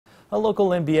a local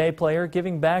NBA player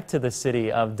giving back to the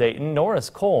city of Dayton. Norris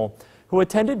Cole, who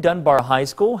attended Dunbar High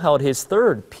School, held his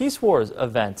third Peace Wars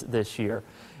event this year.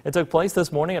 It took place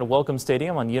this morning at Welcome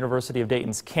Stadium on University of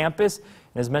Dayton's campus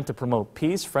and is meant to promote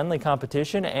peace, friendly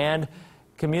competition, and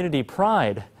community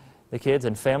pride. The kids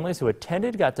and families who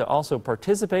attended got to also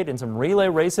participate in some relay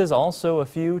races, also a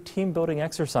few team-building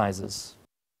exercises.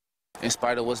 In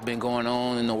spite of what's been going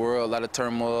on in the world, a lot of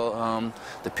turmoil,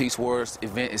 the Peace Wars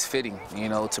event is fitting,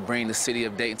 to bring the city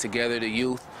of Dayton together, the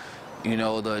youth,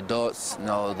 the adults,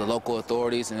 the local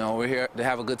authorities. We're here to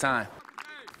have a good time.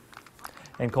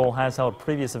 And Cole has held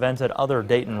previous events at other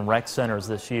Dayton rec centers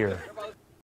this year.